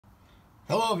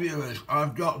Hello viewers,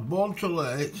 I've got Born Too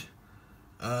Late,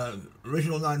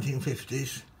 original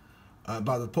 1950s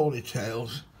by the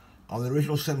Ponytails on the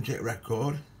original 78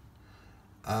 record,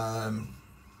 and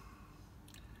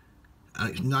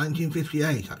it's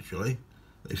 1958 actually,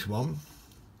 this one.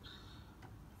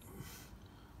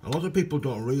 A lot of people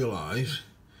don't realise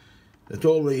that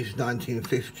all these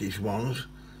 1950s ones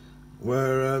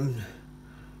were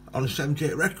on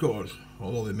 78 records,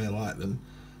 although they may like them.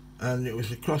 And it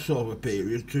was a crossover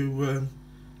period to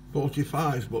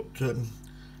 45s, but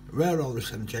rare on the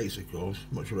 78s of course,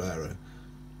 much rarer,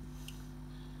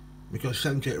 because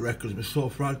 78 records were so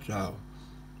fragile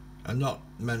and not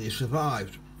many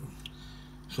survived.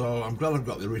 So I'm glad I've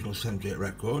got the original 78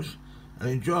 records,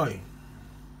 and enjoy.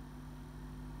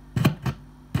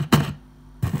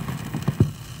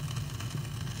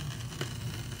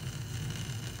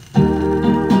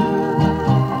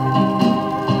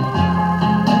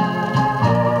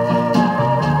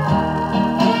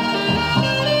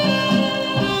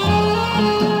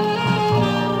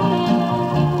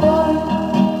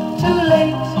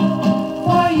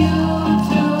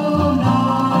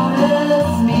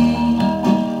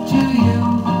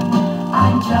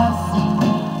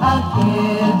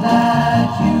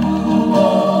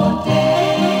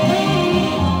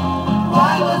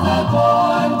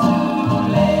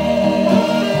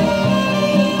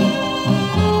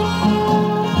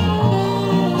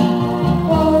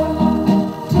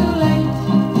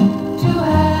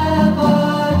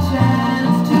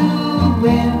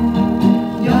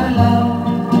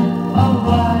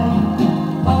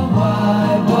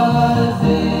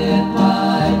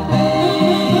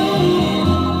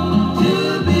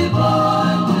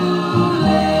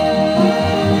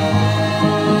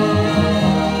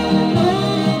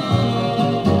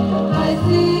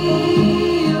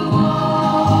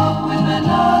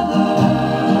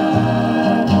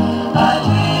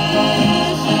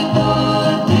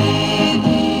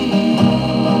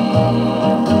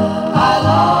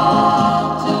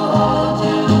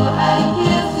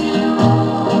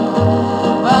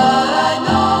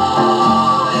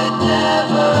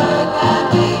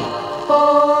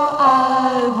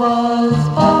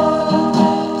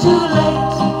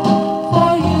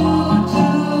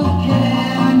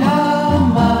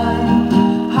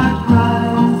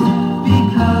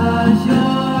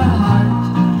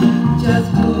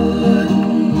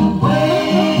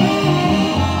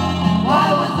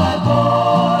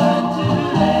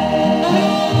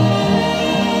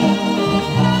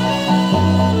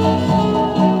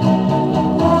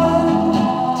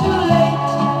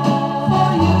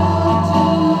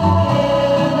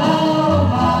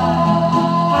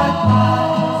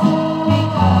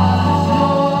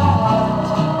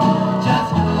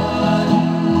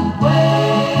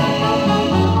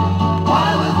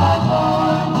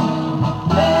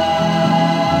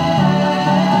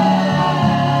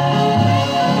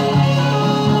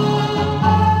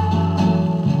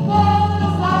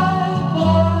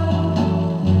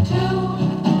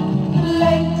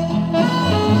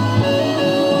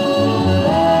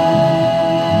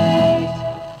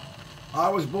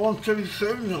 I was born too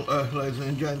soon, ladies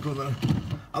and gentlemen,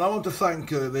 and I want to thank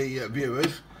the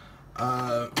viewers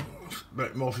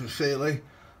more sincerely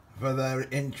for their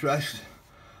interest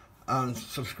and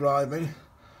subscribing,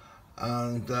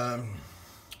 and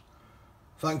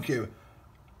thank you.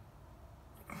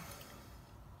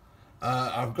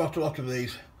 I've got a lot of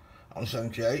these on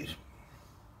 78.